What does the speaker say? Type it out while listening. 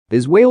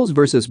Is Wales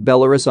vs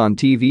Belarus on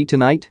TV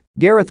tonight?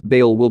 Gareth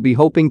Bale will be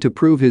hoping to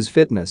prove his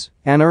fitness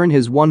and earn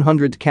his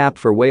 100th cap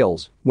for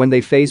Wales when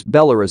they face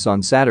Belarus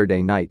on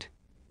Saturday night.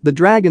 The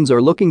Dragons are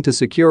looking to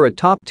secure a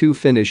top 2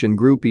 finish in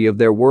Group E of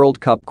their World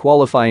Cup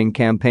qualifying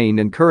campaign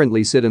and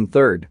currently sit in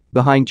third,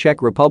 behind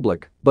Czech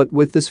Republic, but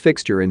with this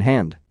fixture in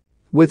hand.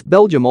 With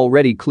Belgium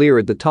already clear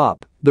at the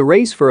top, the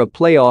race for a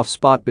playoff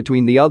spot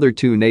between the other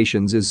two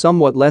nations is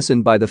somewhat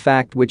lessened by the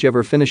fact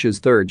whichever finishes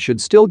third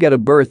should still get a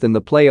berth in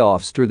the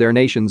playoffs through their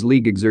nation's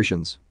league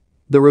exertions.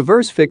 The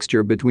reverse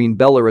fixture between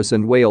Belarus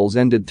and Wales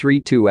ended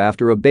 3-2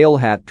 after a Bale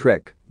hat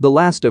trick, the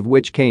last of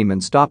which came in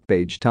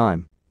stoppage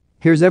time.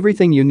 Here's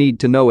everything you need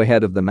to know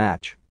ahead of the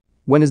match.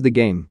 When is the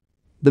game?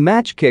 The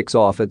match kicks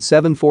off at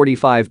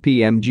 7:45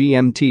 p.m.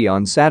 GMT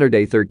on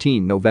Saturday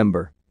 13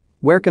 November.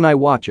 Where can I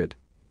watch it?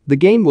 The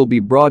game will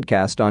be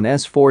broadcast on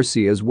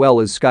S4C as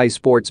well as Sky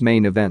Sports'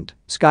 main event,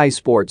 Sky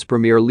Sports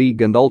Premier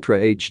League and Ultra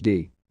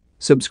HD.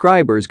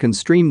 Subscribers can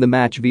stream the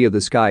match via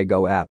the Sky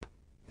Go app.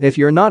 If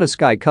you're not a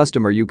Sky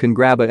customer, you can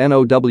grab a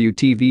NOW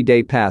TV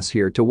Day Pass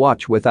here to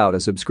watch without a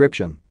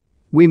subscription.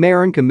 We may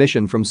earn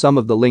commission from some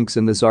of the links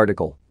in this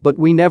article, but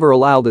we never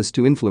allow this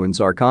to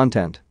influence our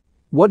content.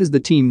 What is the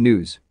team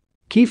news?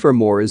 Kiefer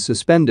Moore is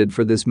suspended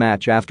for this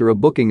match after a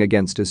booking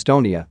against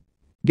Estonia.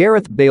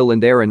 Gareth Bale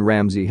and Aaron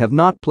Ramsey have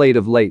not played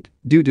of late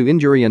due to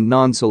injury and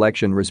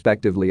non-selection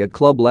respectively at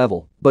club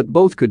level, but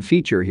both could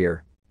feature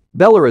here.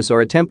 Belarus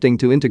are attempting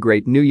to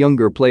integrate new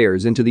younger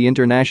players into the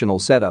international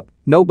setup.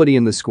 Nobody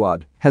in the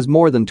squad has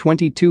more than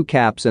 22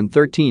 caps and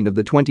 13 of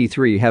the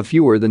 23 have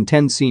fewer than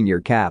 10 senior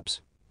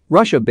caps.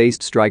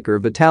 Russia-based striker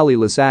Vitaly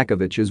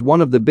Lisakovic is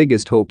one of the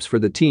biggest hopes for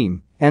the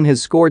team and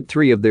has scored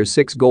 3 of their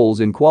 6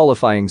 goals in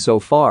qualifying so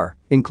far,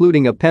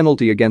 including a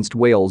penalty against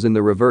Wales in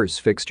the reverse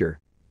fixture.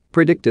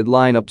 Predicted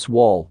lineups: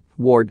 Wall,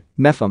 Ward,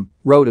 Meffam,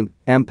 Roden,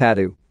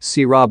 Ampadu,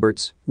 C.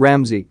 Roberts,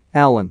 Ramsey,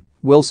 Allen,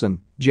 Wilson,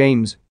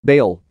 James,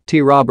 Bale, T.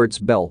 Roberts,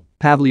 Bell,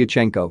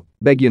 Pavlyuchenko,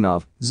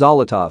 Begyanov,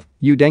 Zolotov,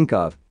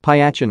 Yudenkov,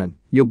 Pyachinin,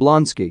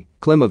 Yablonski,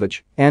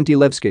 Klimovic,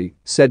 Antilevsky,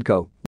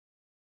 Sedko,